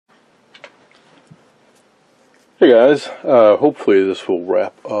Hey guys, hopefully this will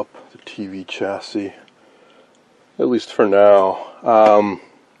wrap up the TV chassis, at least for now.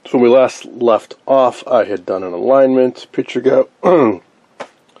 So when we last left off, I had done an alignment, picture go.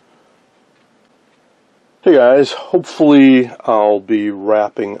 Hey guys, hopefully I'll be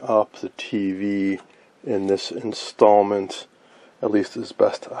wrapping up the TV in this installment, at least as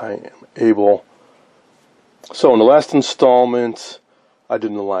best I am able. So in the last installment, I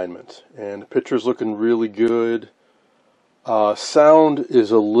did an alignment, and the picture's looking really good. Sound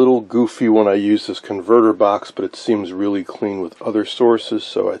is a little goofy when I use this converter box, but it seems really clean with other sources,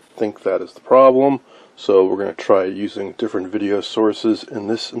 so I think that is the problem. So we're going to try using different video sources in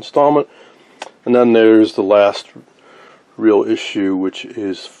this installment. And then there's the last real issue, which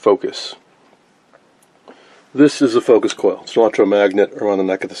is focus. This is a focus coil. It's an electromagnet around the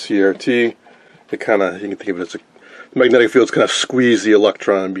neck of the CRT. It kind of, you can think of it as the magnetic fields kind of squeeze the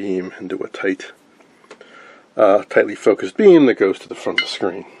electron beam into a tightly focused beam that goes to the front of the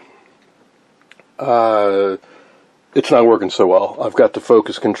screen. It's not working so well. I've got the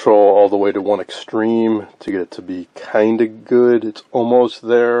focus control all the way to one extreme to get it to be kind of good. It's almost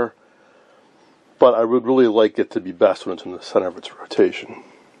there, but I would really like it to be best when it's in the center of its rotation.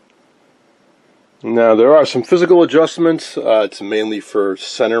 Now there are some physical adjustments. It's mainly for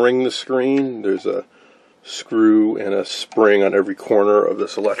centering the screen. There's a screw and a spring on every corner of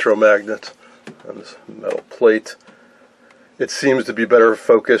this electromagnet on this metal plate. It seems to be better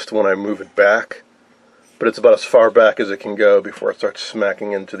focused when I move it back, but it's about as far back as it can go before it starts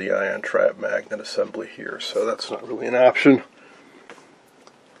smacking into the ion trap magnet assembly here, so that's not really an option.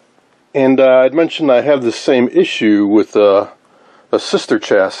 And I'd mentioned I have the same issue with a sister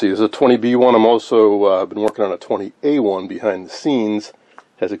chassis. There's a 20B1. I'm also been working on a 20A1 behind the scenes.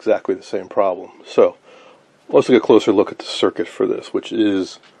 Has exactly the same problem. So let's take a closer look at the circuit for this, which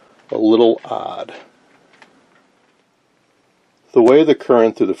is a little odd. The way the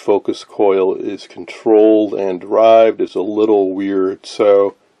current through the focus coil is controlled and derived is a little weird,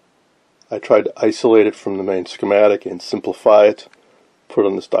 so I tried to isolate it from the main schematic and simplify it, put it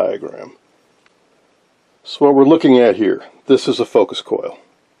on this diagram. So what we're looking at here, this is a focus coil.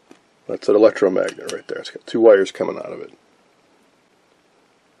 That's an electromagnet right there. It's got two wires coming out of it.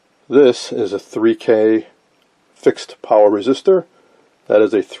 This is a 3K fixed power resistor. That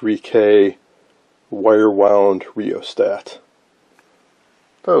is a 3K wire wound rheostat.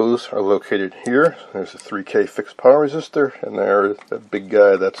 Those are located here. There's a 3K fixed power resistor, and there's that big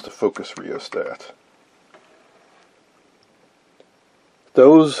guy, that's the focus rheostat. The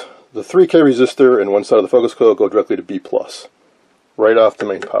 3K resistor and one side of the focus coil go directly to B+, right off the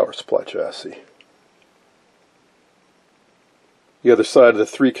main power supply chassis. The other side of the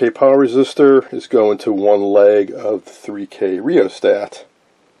 3K power resistor is going to one leg of the 3K rheostat.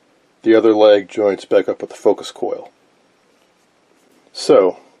 The other leg joins back up with the focus coil.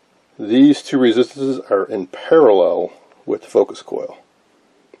 So, these two resistances are in parallel with the focus coil.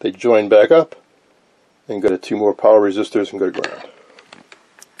 They join back up and go to two more power resistors and go to ground.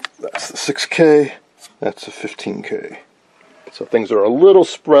 That's the 6K, that's the 15K. So things are a little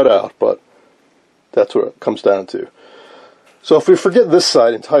spread out, but that's what it comes down to. So if we forget this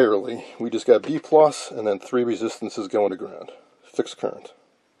side entirely, we just got B+, and then three resistances going to ground. Fixed current.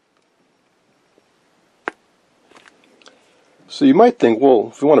 So you might think, well,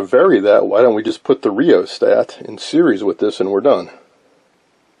 if we want to vary that, why don't we just put the rheostat in series with this and we're done?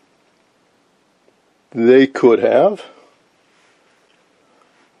 They could have,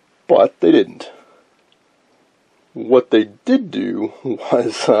 but they didn't. What they did do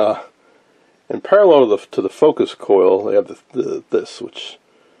was, in parallel to the focus coil, they have this, which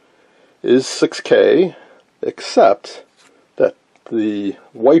is 6K, except that the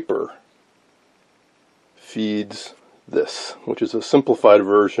wiper feeds this, which is a simplified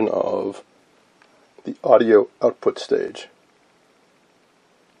version of the audio output stage.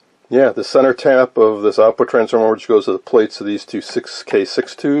 Yeah, the center tap of this output transformer, which goes to the plates of these two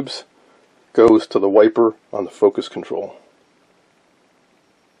 6K6 tubes, goes to the wiper on the focus control.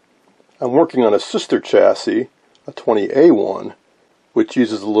 I'm working on a sister chassis, a 20A1, which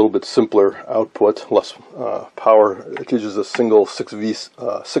uses a little bit simpler output, less power. It uses a single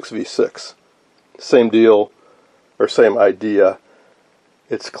 6v6. Same deal, or same idea.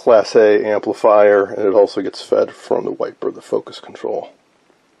 It's Class A amplifier, and it also gets fed from the wiper, the focus control.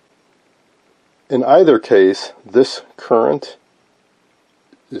 In either case, this current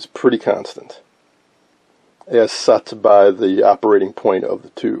is pretty constant, as set by the operating point of the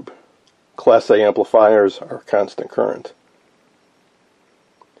tube. Class A amplifiers are constant current.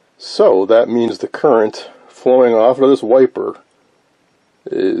 So that means the current flowing off of this wiper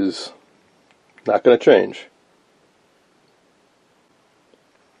is not going to change.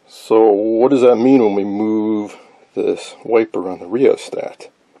 So what does that mean when we move this wiper on the rheostat?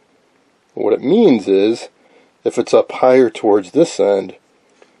 What it means is, if it's up higher towards this end,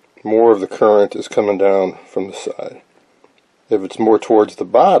 more of the current is coming down from the side. If it's more towards the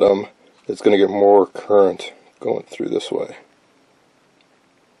bottom, it's going to get more current going through this way.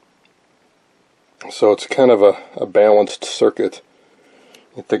 So it's kind of a balanced circuit.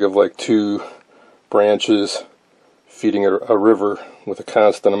 You think of like two branches feeding a river with a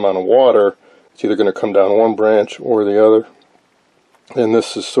constant amount of water. It's either going to come down one branch or the other. And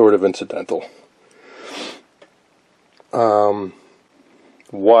this is sort of incidental.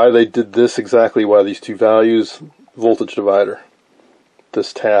 Why they did this exactly, why these two values, voltage divider.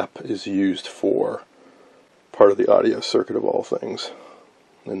 This tap is used for part of the audio circuit of all things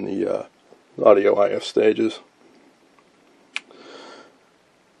in the audio IF stages.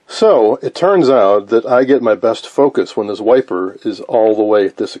 So it turns out that I get my best focus when this wiper is all the way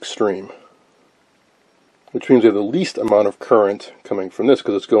at this extreme, which means we have the least amount of current coming from this,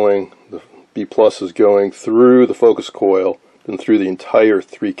 because it's going, the B plus is going through the focus coil and through the entire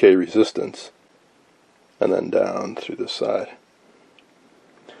 3K resistance and then down through this side.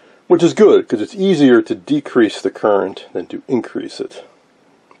 Which is good, because it's easier to decrease the current than to increase it.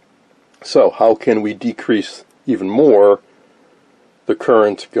 So how can we decrease even more the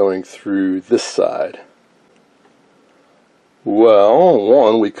current going through this side? Well,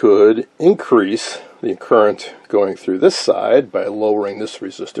 one, we could increase the current going through this side by lowering this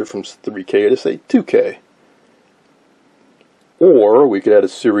resistor from 3K to, say, 2K. Or we could add a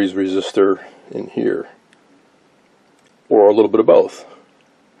series resistor in here. Or a little bit of both.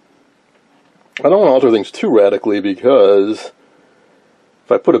 I don't want to alter things too radically, because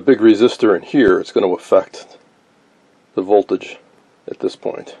if I put a big resistor in here, it's going to affect the voltage at this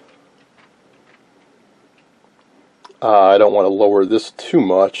point. I don't want to lower this too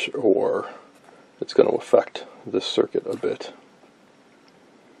much, or it's going to affect this circuit a bit.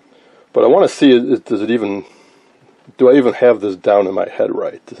 But I want to see, do I even have this down in my head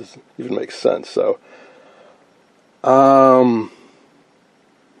right? Does this even make sense? So, I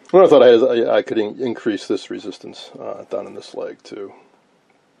thought I could increase this resistance down in this leg too.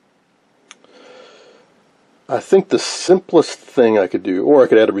 I think the simplest thing I could do, or I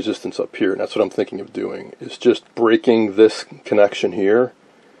could add a resistance up here, and that's what I'm thinking of doing, is just breaking this connection here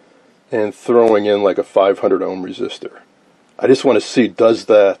and throwing in like a 500 ohm resistor. I just want to see, does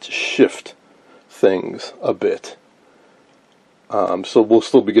that shift things a bit? So we'll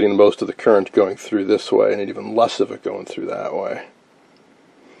still be getting most of the current going through this way, and even less of it going through that way.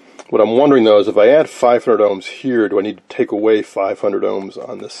 What I'm wondering though is, if I add 500 ohms here, do I need to take away 500 ohms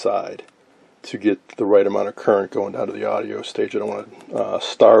on this side to get the right amount of current going down to the audio stage? I don't want to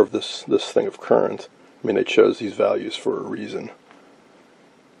starve this thing of current. I mean, they chose these values for a reason.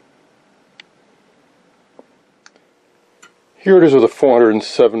 Here it is with a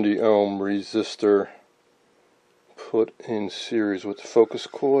 470 ohm resistor put in series with the focus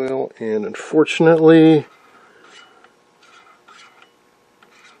coil, and unfortunately,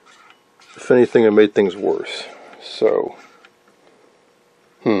 if anything, it made things worse. So,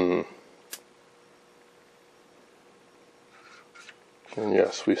 and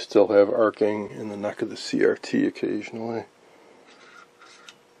yes, we still have arcing in the neck of the CRT occasionally.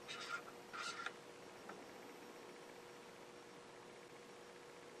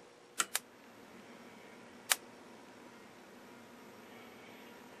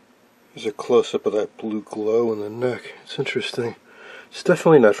 There's a close-up of that blue glow in the neck. It's interesting. It's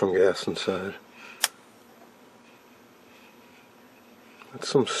definitely not from gas inside. That's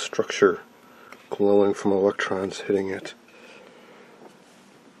some structure glowing from electrons hitting it.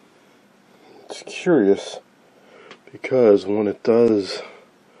 It's curious, because when it does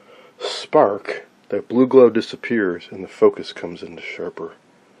spark, that blue glow disappears and the focus comes into sharper.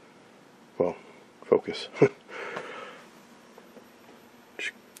 Well, focus.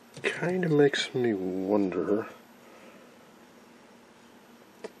 Which kind of makes me wonder,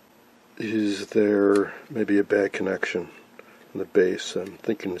 is there maybe a bad connection in the base? I'm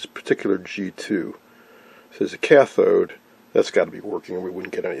thinking this particular G2. So there's a cathode, that's got to be working or we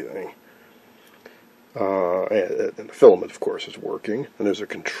wouldn't get anything. And the filament, of course, is working. And there's a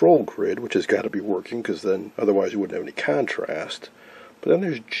control grid, which has got to be working, because then otherwise you wouldn't have any contrast. But then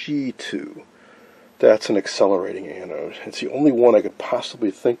there's G2. That's an accelerating anode. It's the only one I could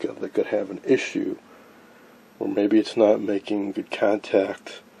possibly think of that could have an issue, or maybe it's not making good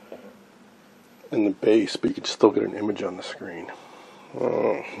contact in the base, but you can still get an image on the screen.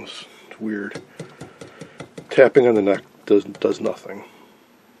 Oh, it's weird. Tapping on the neck does nothing.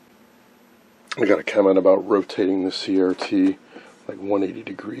 I got a comment about rotating the CRT like 180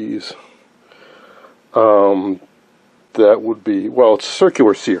 degrees. That would be, well, it's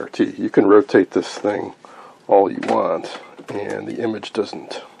circular CRT. You can rotate this thing all you want, and the image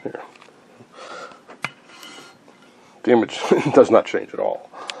doesn't, here. The image does not change at all,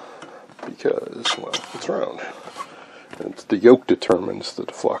 because, well, it's round. And the yoke determines the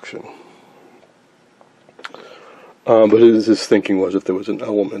deflection. But his thinking was if there was an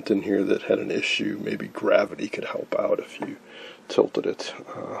element in here that had an issue, maybe gravity could help out if you tilted it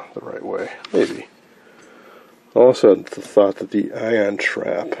the right way. Maybe. Also had the thought that the ion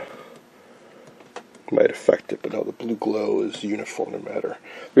trap might affect it, but no, the blue glow is uniform no matter.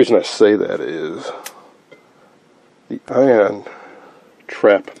 The reason I say that is the ion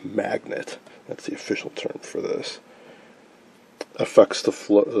trap magnet, that's the official term for this, affects the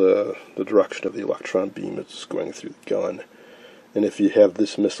flow, the direction of the electron beam that's going through the gun. And if you have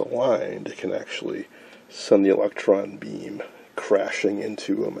this misaligned, it can actually send the electron beam crashing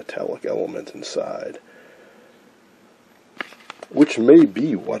into a metallic element inside. Which may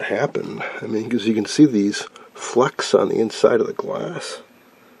be what happened. I mean, because you can see these flecks on the inside of the glass.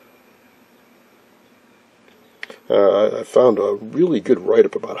 I found a really good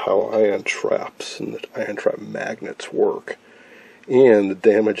write-up about how ion traps and the ion trap magnets work, and the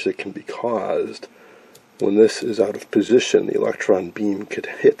damage that can be caused when this is out of position. The electron beam could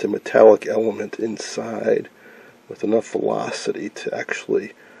hit a metallic element inside with enough velocity to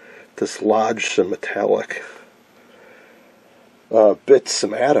actually dislodge some metallic bits,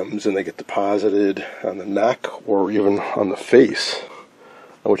 some atoms, and they get deposited on the neck or even on the face,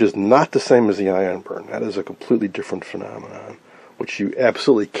 which is not the same as the ion burn. That is a completely different phenomenon, which you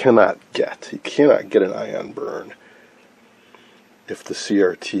absolutely cannot get. You cannot get an ion burn if the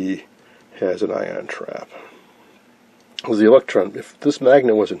CRT has an ion trap. Because the electron, if this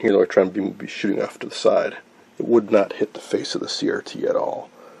magnet wasn't here, the electron beam would be shooting off to the side. It would not hit the face of the CRT at all.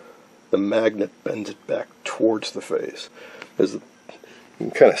 The magnet bends it back towards the face. You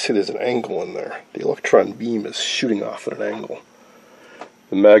can kind of see there's an angle in there. The electron beam is shooting off at an angle.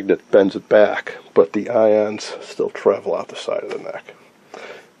 The magnet bends it back, but the ions still travel out the side of the neck.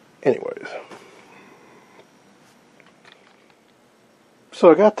 Anyways.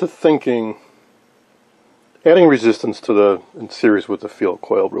 So I got to thinking, adding resistance to in series with the field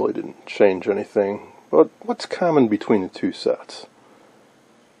coil really didn't change anything. But what's common between the two sets?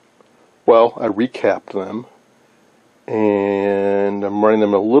 Well, I recapped them, and I'm running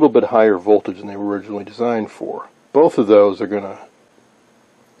them at a little bit higher voltage than they were originally designed for. Both of those are going to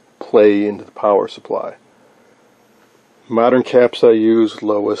play into the power supply. Modern caps I use,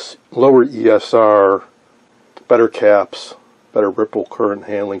 lower ESR, better caps, better ripple current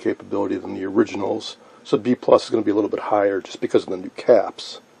handling capability than the originals. So B plus is going to be a little bit higher just because of the new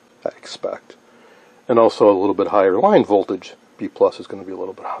caps, I expect. And also a little bit higher line voltage. B plus is going to be a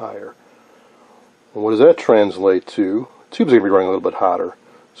little bit higher. And what does that translate to? Tubes are going to be running a little bit hotter.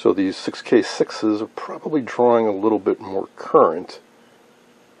 So these 6K6s are probably drawing a little bit more current,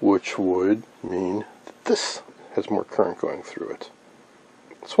 which would mean that this has more current going through it.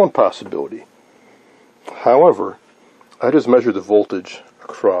 It's one possibility. However, I just measured the voltage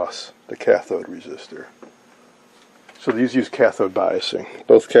across the cathode resistor. So these use cathode biasing.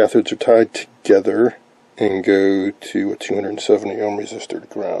 Both cathodes are tied together and go to a 270 ohm resistor to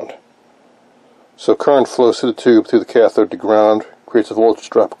ground. So current flows through the tube, through the cathode to ground, creates a voltage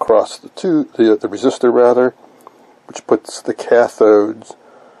drop across the resistor rather, which puts the cathodes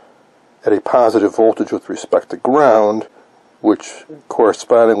at a positive voltage with respect to ground, which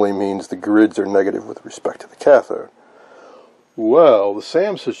correspondingly means the grids are negative with respect to the cathode. Well, the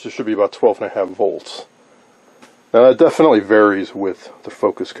SAM says this should be about 12.5 volts. Now that definitely varies with the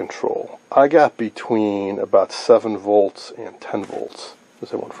focus control. I got between about 7 volts and 10 volts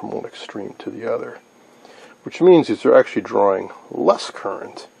as I went from one extreme to the other, which means these are actually drawing less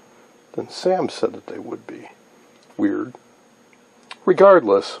current than SAM said that they would be. Weird.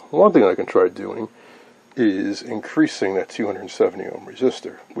 Regardless, one thing I can try doing is increasing that 270 ohm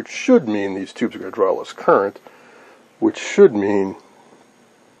resistor, which should mean these tubes are going to draw less current, which should mean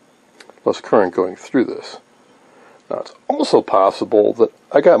less current going through this. Now, it's also possible that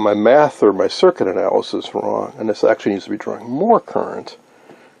I got my math or my circuit analysis wrong, and this actually needs to be drawing more current,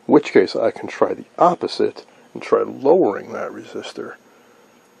 in which case I can try the opposite and try lowering that resistor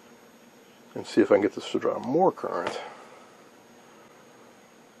and see if I can get this to draw more current.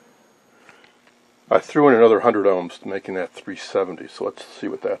 I threw in another 100 ohms, making that 370, so let's see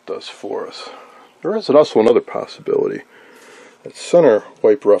what that does for us. There is also another possibility. That center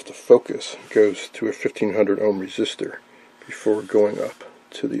wiper off the focus goes to a 1500 ohm resistor before going up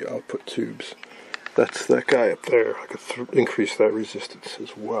to the output tubes. That's that guy up there. I could increase that resistance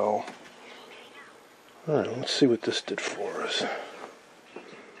as well. Alright, let's see what this did for us.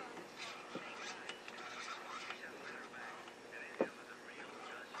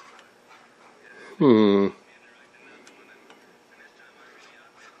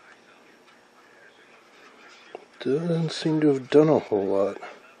 Doesn't seem to have done a whole lot.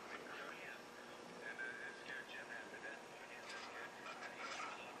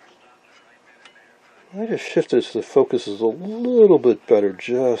 I just shifted so the focus is a little bit better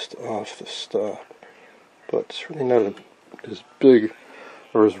just off the stop. But it's really not as big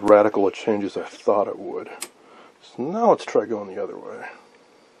or as radical a change as I thought it would. So now let's try going the other way.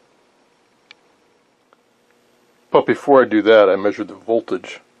 But before I do that, I measured the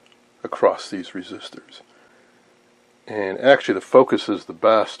voltage across these resistors. And actually the focus is the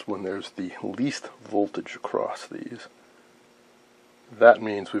best when there's the least voltage across these. That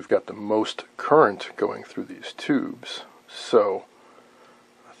means we've got the most current going through these tubes. So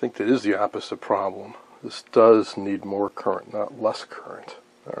I think that is the opposite problem. This does need more current, not less current.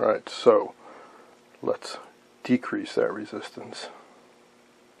 Alright, so let's decrease that resistance.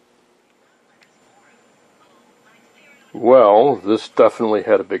 Well, this definitely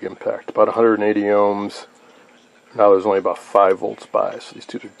had a big impact. About 180 ohms. Now there's only about 5 volts by, so these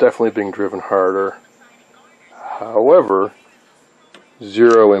tubes are definitely being driven harder. However,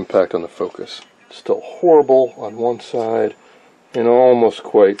 zero impact on the focus. Still horrible on one side and almost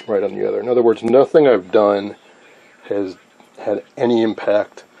quite right on the other. In other words, nothing I've done has had any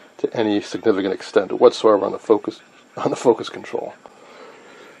impact to any significant extent whatsoever on the focus control.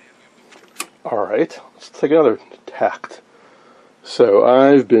 Alright, let's take another tact. So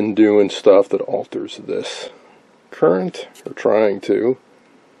I've been doing stuff that alters this current, or trying to,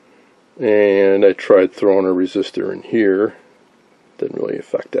 and I tried throwing a resistor in here. Didn't really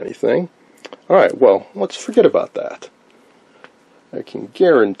affect anything. Alright, well, let's forget about that. I can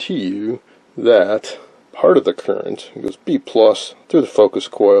guarantee you that part of the current goes B plus through the focus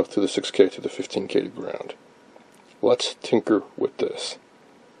coil, through the 6K, through the 15K to ground. Let's tinker with this.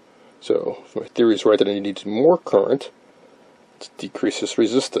 So, if my theory is right that it needs more current, let's decrease this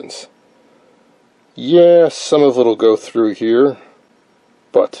resistance. Yeah, some of it will go through here,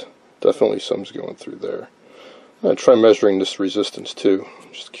 but definitely some's going through there. I'm going to try measuring this resistance too.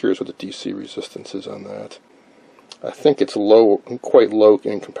 I'm just curious what the DC resistance is on that. I think it's low, quite low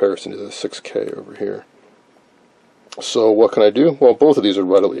in comparison to the 6K over here. So what can I do? Well, both of these are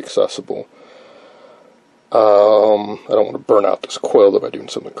readily accessible. I don't want to burn out this coil by doing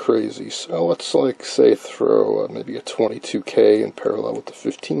something crazy, so let's, like, say, throw maybe a 22K in parallel with the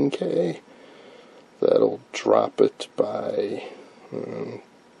 15K. That'll drop it by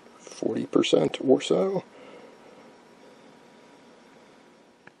 40% or so.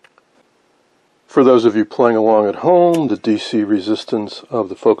 For those of you playing along at home, the DC resistance of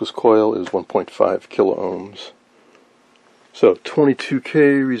the focus coil is 1.5 kilo ohms. So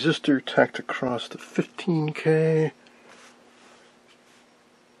 22K resistor tacked across the 15K.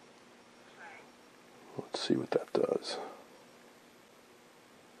 Let's see what that does.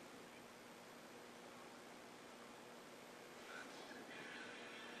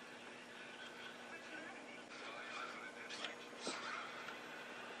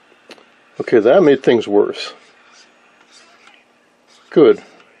 Okay, that made things worse. Good.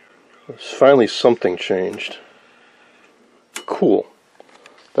 Finally something changed. Cool.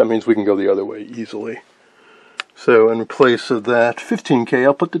 That means we can go the other way easily. So in place of that 15K,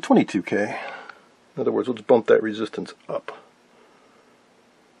 I'll put the 22K. In other words, let's bump that resistance up.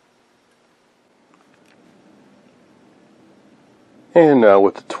 And now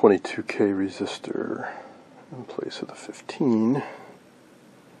with the 22K resistor in place of the 15.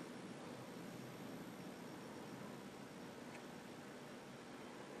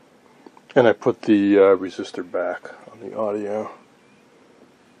 And I put the resistor back on the audio.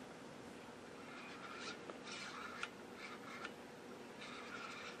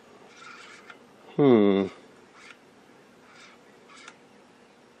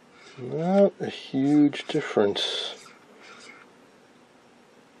 Not a huge difference.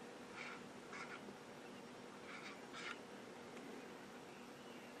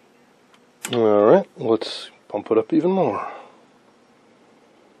 Alright, let's bump it up even more.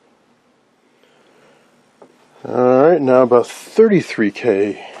 Alright, now about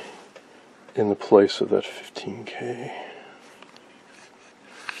 33K in the place of that 15K.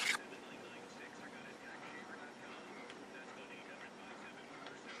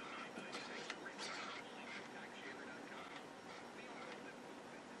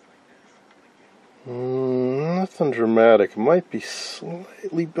 nothing dramatic. It might be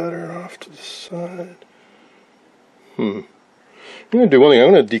slightly better off to the side. I'm going to do one thing.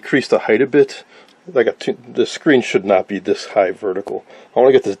 I'm going to decrease the height a bit. The screen should not be this high vertical. I want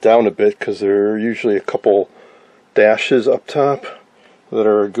to get this down a bit because there are usually a couple dashes up top that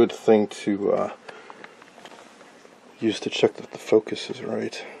are a good thing to use to check that the focus is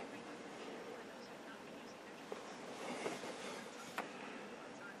right.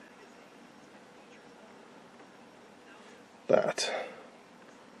 That.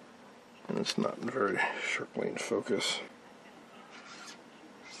 And it's not very sharply in focus.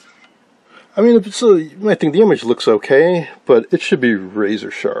 I mean, you might think the image looks okay, but it should be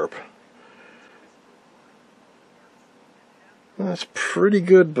razor sharp. That's pretty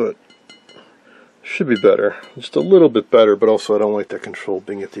good, but should be better. Just a little bit better, but also I don't like that control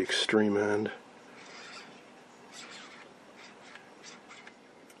being at the extreme end.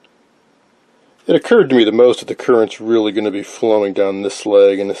 It occurred to me that most of the current's really going to be flowing down this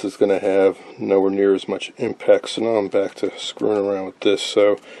leg, and this is going to have nowhere near as much impact. So now I'm back to screwing around with this.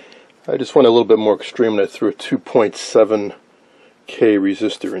 So I just went a little bit more extreme, and I threw a 2.7K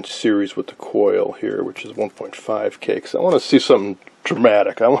resistor in series with the coil here, which is 1.5K, because I want to see something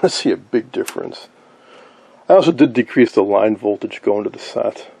dramatic. I want to see a big difference. I also did decrease the line voltage going to the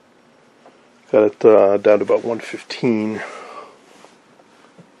set. Got it down to about 115.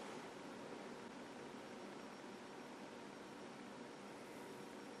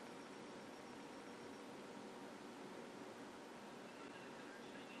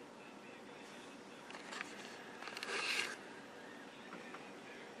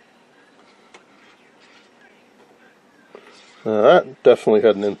 That definitely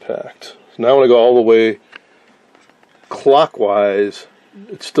had an impact. So now I want to go all the way clockwise.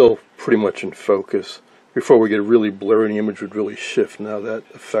 It's still pretty much in focus. Before we get really blurry, the image would really shift. Now that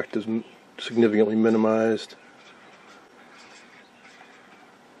effect is significantly minimized.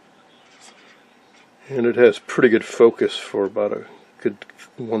 And it has pretty good focus for about a good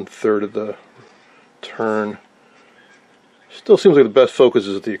 1/3 of the turn. Still seems like the best focus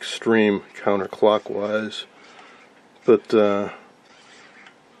is at the extreme counterclockwise. But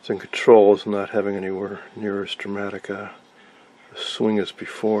it's in control, is not having anywhere near as dramatic a swing as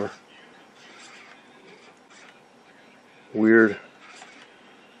before. Weird.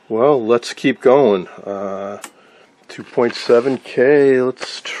 Well, let's keep going. 2.7K,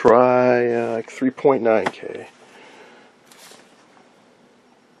 let's try like 3.9K.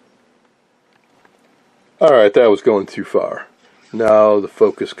 Alright, that was going too far. Now the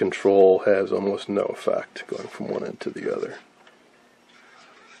focus control has almost no effect going from one end to the other.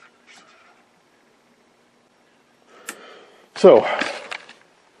 So,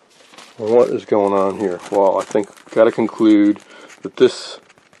 what is going on here? Well, I think I've got to conclude that this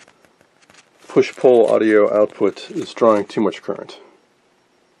push-pull audio output is drawing too much current.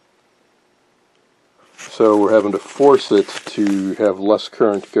 So we're having to force it to have less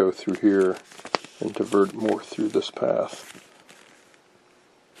current go through here and divert more through this path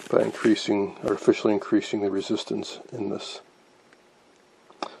by artificially increasing the resistance in this.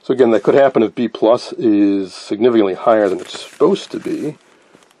 So again, that could happen if B plus is significantly higher than it's supposed to be,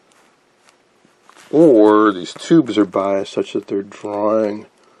 or these tubes are biased such that they're drawing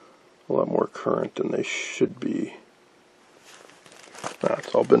a lot more current than they should be. Now,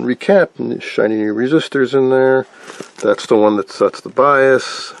 it's all been recapped, and shiny new resistors in there. That's the one that sets the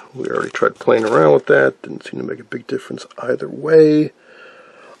bias. We already tried playing around with that. Didn't seem to make a big difference either way.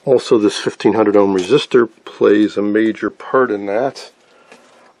 Also, this 1500 ohm resistor plays a major part in that.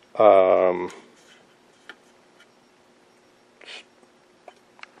 It's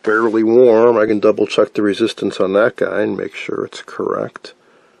barely warm. I can double check the resistance on that guy and make sure it's correct.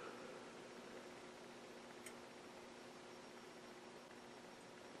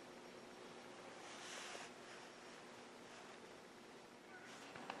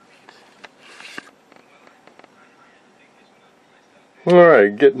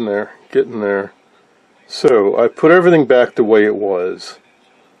 Alright, getting there. So, I put everything back the way it was.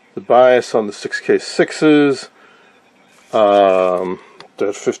 The bias on the 6K6s,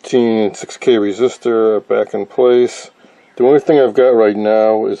 that 15 6K resistor back in place. The only thing I've got right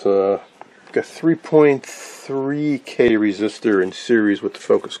now is I've got 3.3K resistor in series with the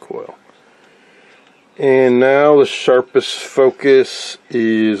focus coil. And now the sharpest focus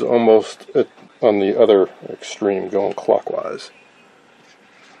is almost on the other extreme, going clockwise.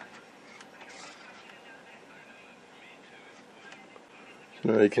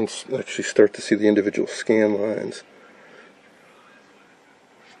 Now you can actually start to see the individual scan lines.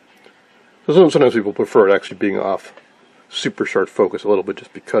 Sometimes people prefer it actually being off super sharp focus a little bit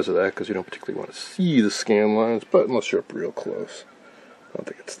just because of that, because you don't particularly want to see the scan lines, but unless you're up real close, I don't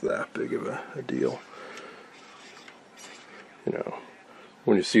think it's that big of a deal. You know,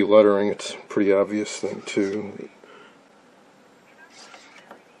 when you see lettering, it's a pretty obvious thing too.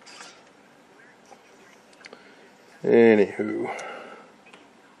 Anywho.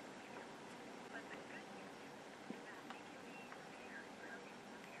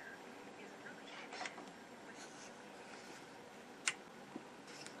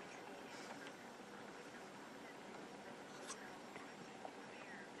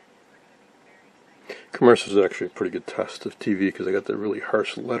 Commercial is actually a pretty good test of TV because I got that really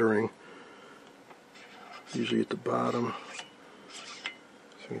harsh lettering, usually at the bottom.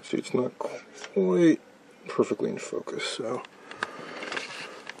 So you can see it's not quite perfectly in focus. So,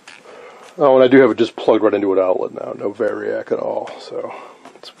 oh, and I do have it just plugged right into an outlet now, no variac at all. So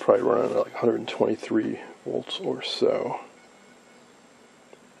it's probably running at like 123 volts or so.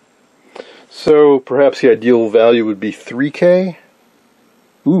 So perhaps the ideal value would be 3K.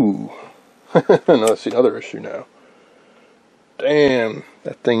 Ooh. No, that's another issue now. Damn,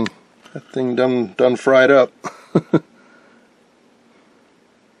 that thing done fried up.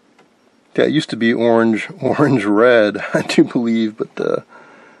 Yeah, it used to be orange red, I do believe, but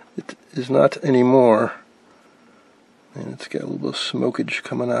it is not anymore. And it's got a little bit of smokage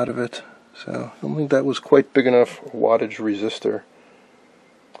coming out of it. So I don't think that was quite big enough wattage resistor.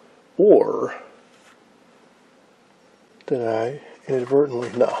 Or did I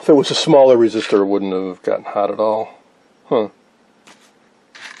inadvertently? No, if it was a smaller resistor, it wouldn't have gotten hot at all. Huh.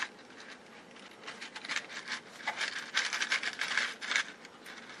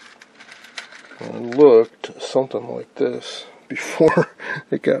 It looked something like this before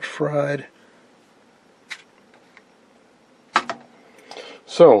it got fried.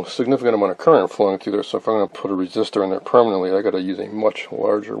 So, significant amount of current flowing through there, so if I'm going to put a resistor in there permanently, I got to use a much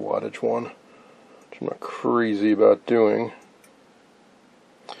larger wattage one, which I'm not crazy about doing.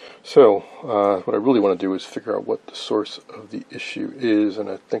 So, what I really want to do is figure out what the source of the issue is, and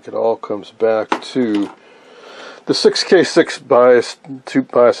I think it all comes back to the 6K6 bias,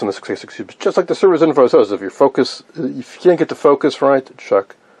 tube bias, and the 6K6 tube. Just like the service info says, if you can't get the focus right,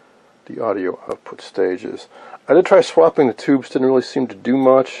 check the audio output stages. I did try swapping the tubes, didn't really seem to do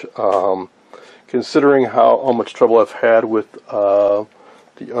much. Considering how much trouble I've had with the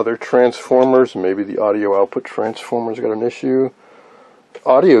other transformers, maybe the audio output transformers got an issue. The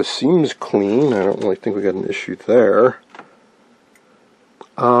audio seems clean. I don't really think we got an issue there.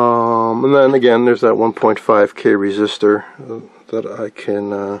 And then again, there's that 1.5K resistor that I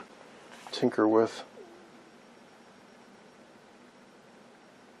can tinker with.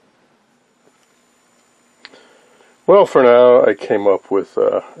 Well, for now, I came up with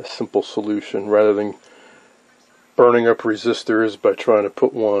a simple solution. Rather than burning up resistors by trying to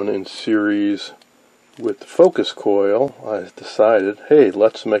put one in series with the focus coil, I decided, hey,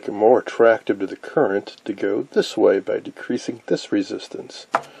 let's make it more attractive to the current to go this way by decreasing this resistance.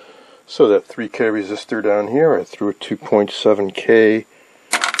 So that 3K resistor down here, I threw a 2.7K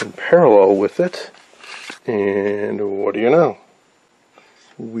in parallel with it, and what do you know?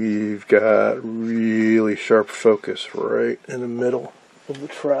 We've got really sharp focus right in the middle of the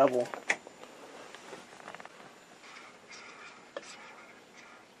travel.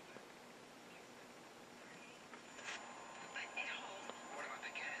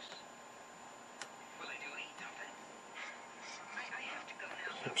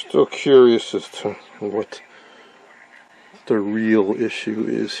 I'm still curious as to what the real issue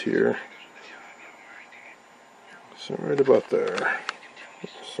is here. So right about there.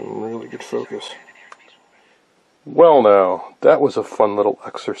 Some really good focus. Well now, that was a fun little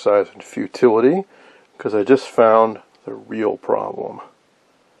exercise in futility, because I just found the real problem.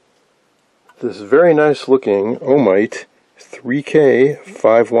 This very nice looking ohmite 3K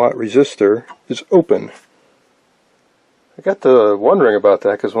 5-watt resistor is open. I got to wondering about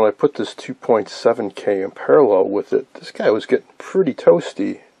that because when I put this 2.7K in parallel with it, this guy was getting pretty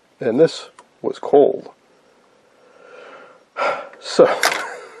toasty, and this was cold. So,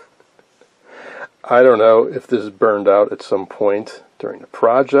 I don't know if this burned out at some point during the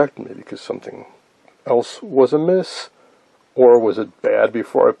project, maybe because something else was amiss, or was it bad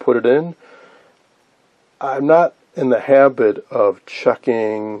before I put it in? I'm not in the habit of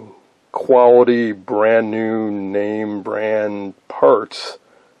checking quality, brand new name brand parts,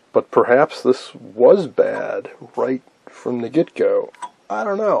 but perhaps this was bad right from the get-go. I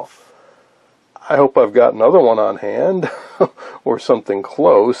don't know. I hope I've got another one on hand or something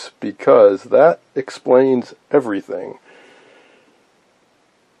close, because that explains everything.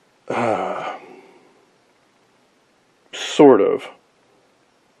 sort of.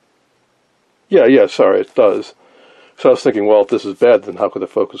 Yeah, sorry, it does. So I was thinking, well, if this is bad, then how could the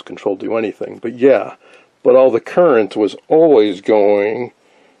focus control do anything? But yeah, but all the current was always going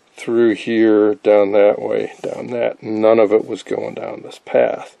through here, down that way, down that. None of it was going down this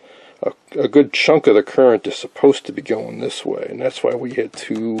path. A good chunk of the current is supposed to be going this way, and that's why we had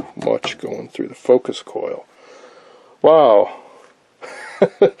too much going through the focus coil. Wow.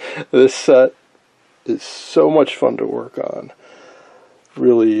 This set is so much fun to work on.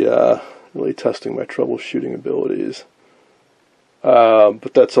 Really, really testing my troubleshooting abilities.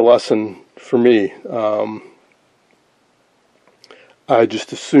 But that's a lesson for me. I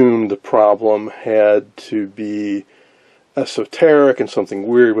just assumed the problem had to be esoteric and something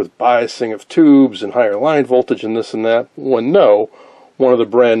weird with biasing of tubes and higher line voltage and this and that, when no, one of the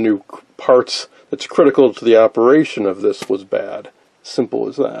brand new parts that's critical to the operation of this was bad. Simple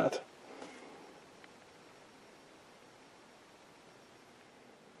as that.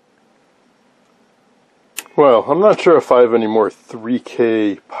 Well, I'm not sure if I have any more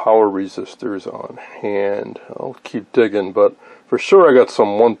 3K power resistors on hand. I'll keep digging, but for sure I got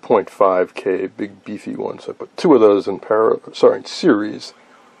some 1.5K big beefy ones. I put 2 of those in series.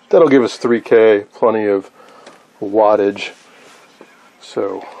 That'll give us 3K, plenty of wattage.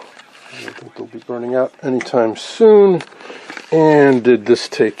 So I don't think they'll be burning out anytime soon. And did this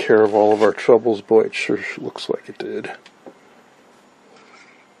take care of all of our troubles? Boy, it sure looks like it did.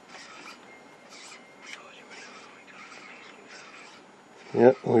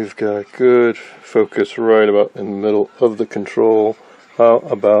 Yep, we've got good focus right about in the middle of the control. How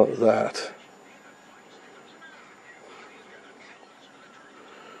about that?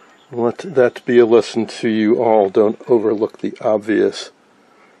 Let that be a lesson to you all. Don't overlook the obvious.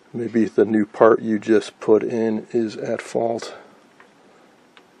 Maybe the new part you just put in is at fault.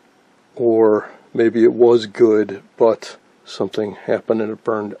 Or maybe it was good, but something happened and it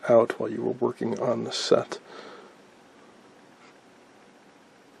burned out while you were working on the set.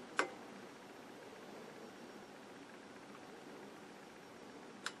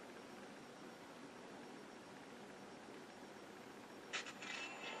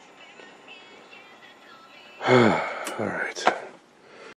 All right.